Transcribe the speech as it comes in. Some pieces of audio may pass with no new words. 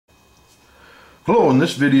Hello, in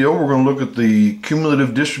this video we're going to look at the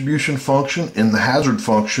cumulative distribution function and the hazard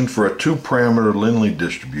function for a two-parameter Lindley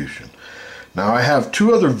distribution. Now I have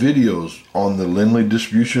two other videos on the Lindley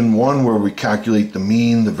distribution, one where we calculate the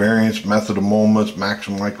mean, the variance, method of moments,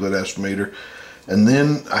 maximum likelihood estimator, and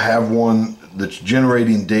then I have one that's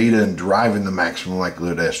generating data and deriving the maximum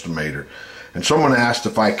likelihood estimator. And someone asked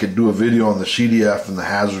if I could do a video on the CDF and the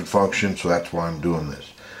hazard function, so that's why I'm doing this.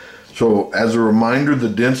 So as a reminder, the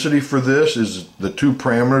density for this is the two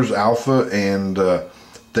parameters, alpha and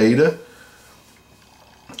theta.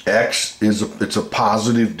 X is it's a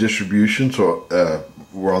positive distribution, so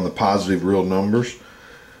we're on the positive real numbers.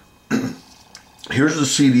 Here's the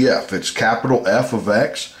CDF. It's capital F of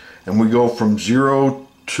X, and we go from 0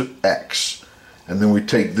 to X. And then we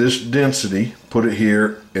take this density, put it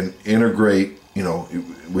here, and integrate. You know,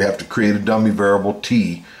 we have to create a dummy variable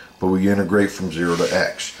t, but we integrate from 0 to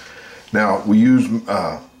X. Now we use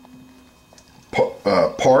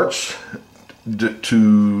parts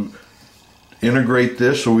to integrate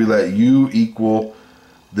this, so we let u equal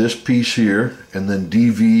this piece here, and then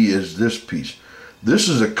dv is this piece. This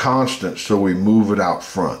is a constant, so we move it out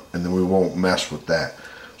front, and then we won't mess with that.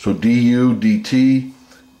 So du dt,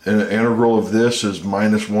 and the integral of this is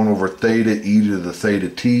minus 1 over theta e to the theta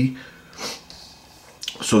t.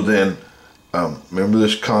 So then, remember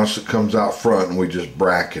this constant comes out front, and we just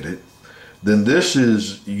bracket it. Then this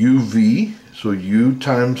is uv, so u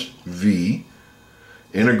times v,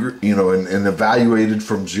 and evaluated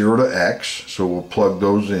from 0 to x, so we'll plug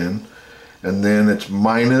those in. And then it's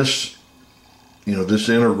minus, this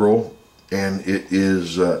integral, and it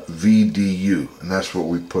is v du, and that's what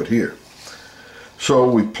we put here. So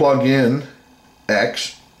we plug in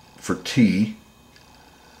x for t,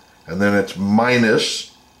 and then it's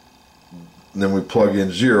minus, and then we plug in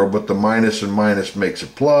 0, but the minus and minus makes a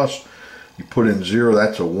plus. You put in 0,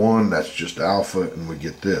 that's a 1, that's just alpha, and we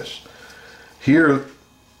get this. Here,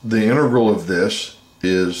 the integral of this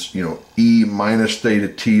is, e minus theta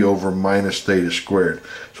t over minus theta squared.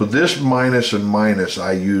 So this minus and minus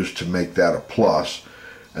I use to make that a plus,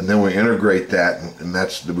 and then we integrate that, and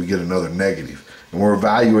we get another negative. And we're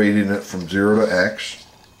evaluating it from 0 to x.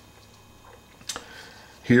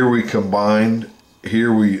 Here we combined,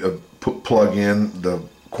 here we plug in the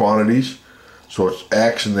quantities. So it's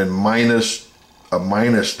x, and then minus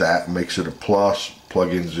that makes it a plus,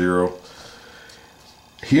 plug in 0.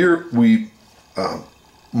 Here we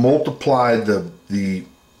multiply the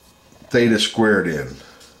theta squared in,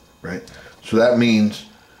 right? So that means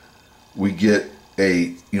we get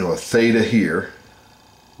a theta here,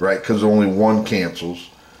 right? Because only one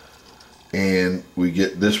cancels, and we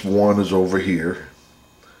get this 1 is over here,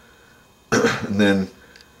 and then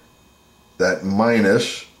that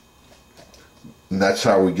minus. And that's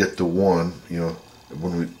how we get the 1,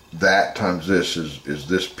 when that times this is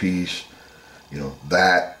this piece,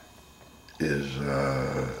 that is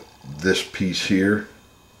this piece here,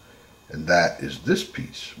 and that is this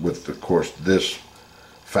piece, with, of course, this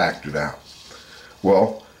factored out.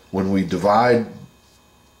 Well, when we divide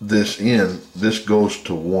this in, this goes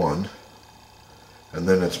to 1, and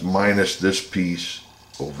then it's minus this piece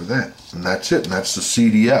over that, and that's it, and that's the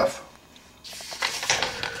CDF.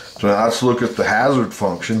 So now let's look at the hazard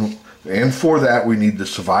function, and for that we need the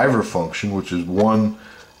survivor function, which is 1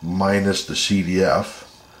 minus the CDF.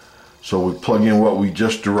 So we plug in what we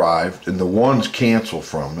just derived, and the 1's cancel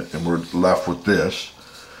from it, and we're left with this.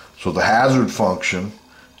 So the hazard function,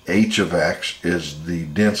 h of x, is the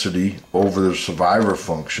density over the survivor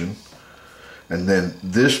function, and then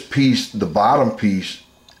this piece, the bottom piece,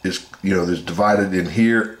 is is divided in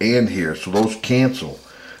here and here, so those cancel,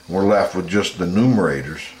 and we're left with just the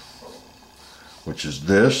numerators, which is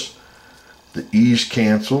this. The e's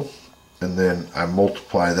cancel, and then I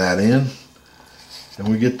multiply that in, and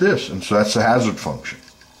we get this. And so that's the hazard function.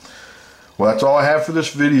 Well, that's all I have for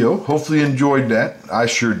this video. Hopefully you enjoyed that. I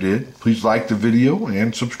sure did. Please like the video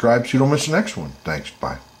and subscribe so you don't miss the next one. Thanks.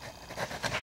 Bye.